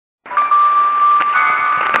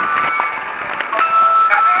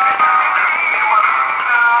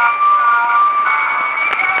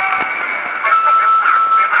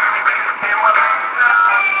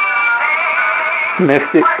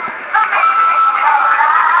Mystic.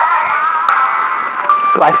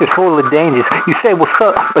 Life is full of dangers. You say what's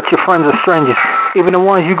up, but your friends are strangers. Even the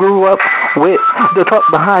ones you grew up with, they'll talk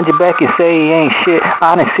behind your back and say he ain't shit.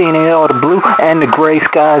 I done seen it all, the blue and the gray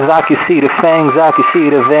skies. I can see the fangs, I can see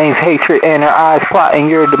the veins, hatred in their eyes,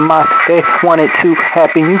 plotting your demise. They want it to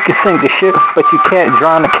happen. You can sink the ship, but you can't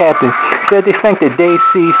drown the captain. Said they think that they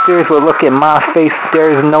see tears, but look at my face.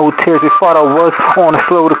 There's no tears. They thought I was on a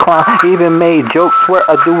slow decline. Even made jokes where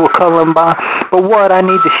I do a Columbine. But what I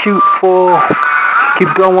need to shoot for?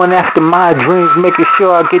 Keep going after my dreams, making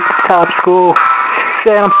sure I get to top school.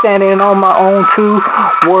 Said I'm standing on my own too.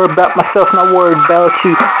 Worried about myself, not worried about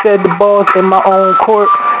you. Said the ball's in my own court.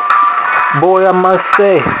 Boy, I must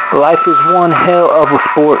say, life is one hell of a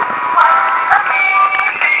sport.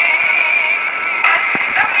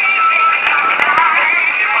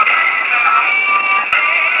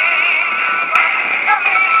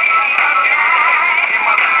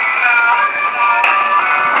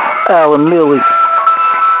 Alan Millie.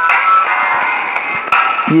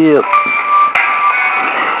 Yep.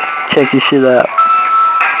 Check this shit out.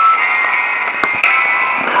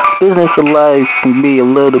 Business of life can be a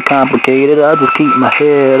little complicated. I just keep my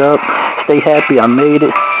head up, stay happy I made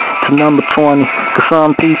it to number 20. Cause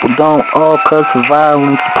some people don't, all cause of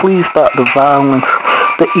violence. Please stop the violence.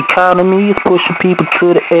 The economy is pushing people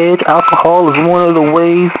to the edge. Alcohol is one of the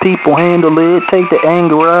ways people handle it. Take the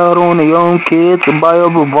anger out on their own kids and buy a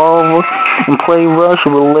revolver and play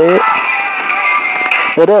Russian roulette.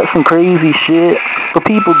 Now that's some crazy shit. But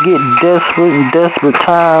people get desperate in desperate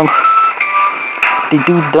times. They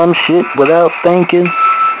do dumb shit without thinking,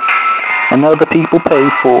 and other people pay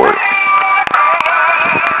for it.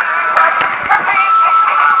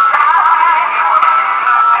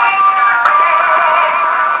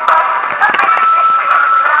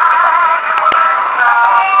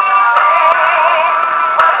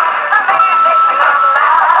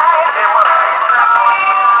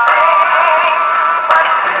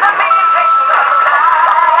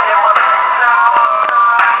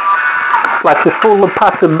 Life is full of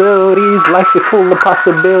possibilities. Life is full of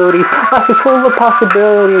possibilities. Life is full of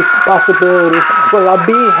possibilities. Possibilities. Will I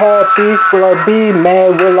be happy? Will I be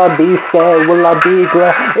mad? Will I be sad? Will I be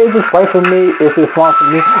glad? Is this right for me? Is this wrong for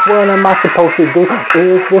me? What am I supposed to do?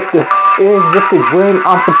 Is this the dream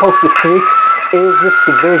I'm supposed to see? Is this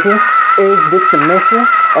the vision? Is this the mission?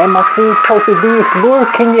 Am I supposed to do this? Lord,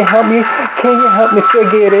 can you help me? Can you help me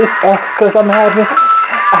figure this out? Cause I'm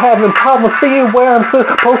having problems seeing where I'm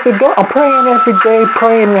supposed to go. I'm praying every day,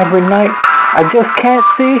 praying every night. I just can't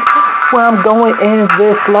see where I'm going in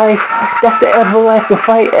this life. That's the everlasting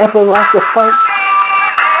fight, everlasting fight.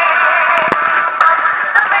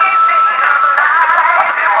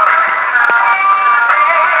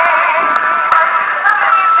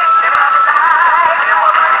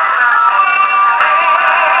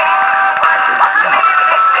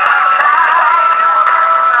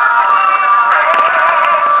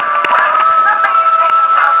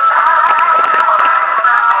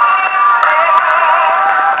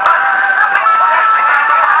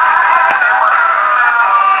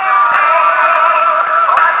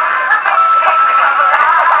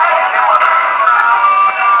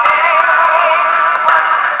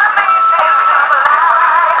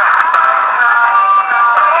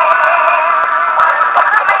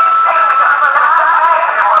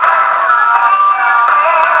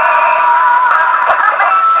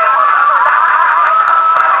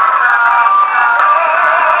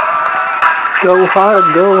 Go hard,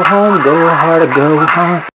 go home, go hard, go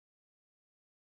home.